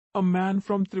A man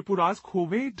from Tripura's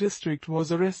Khove district was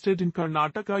arrested in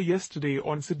Karnataka yesterday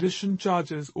on sedition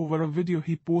charges over a video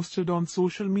he posted on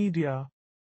social media.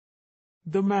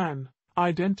 The man,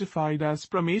 identified as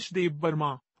Pramesh Dev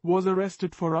Burma, was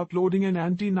arrested for uploading an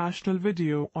anti-national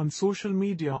video on social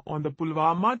media on the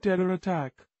Pulwama terror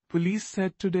attack, police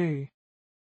said today.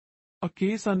 A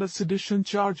case under sedition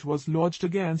charge was lodged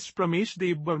against Pramesh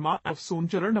Dev Burma of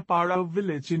Soncharanapara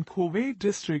village in Khove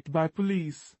district by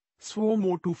police,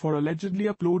 SWO for allegedly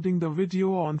uploading the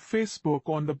video on Facebook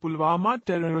on the Pulwama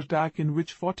terror attack in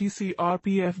which 40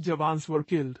 CRPF Jawans were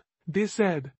killed, they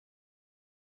said.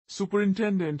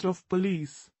 Superintendent of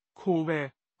Police, Khove,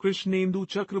 Krishnendu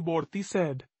Chakraborty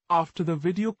said, after the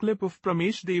video clip of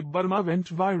Pramesh Dev Burma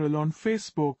went viral on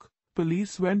Facebook,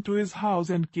 police went to his house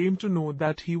and came to know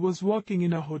that he was working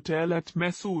in a hotel at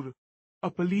Mysore. A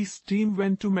police team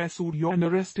went to Mysore and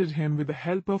arrested him with the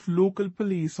help of local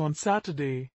police on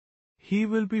Saturday. He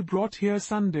will be brought here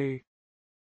Sunday.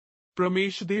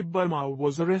 Pramesh Dev Burma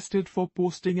was arrested for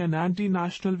posting an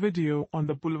anti-national video on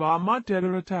the Pulwama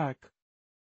terror attack.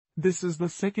 This is the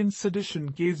second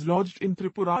sedition case lodged in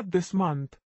Tripura this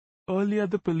month. Earlier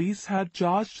the police had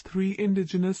charged 3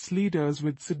 indigenous leaders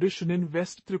with sedition in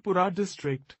West Tripura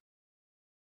district.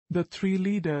 The 3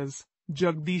 leaders,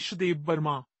 Jagdish Dev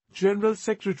Burma, General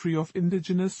Secretary of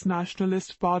Indigenous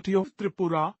Nationalist Party of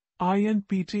Tripura,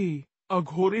 INPT,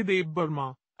 Aghore Dev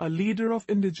Burma, a leader of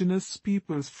Indigenous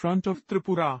Peoples Front of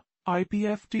Tripura,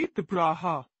 IPFT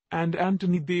Tripura, and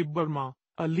Anthony Dev Burma,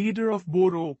 a leader of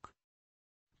Borok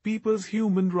People's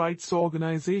Human Rights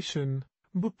Organization,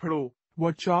 BPRO,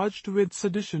 were charged with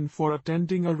sedition for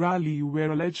attending a rally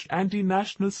where alleged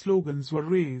anti-national slogans were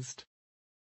raised.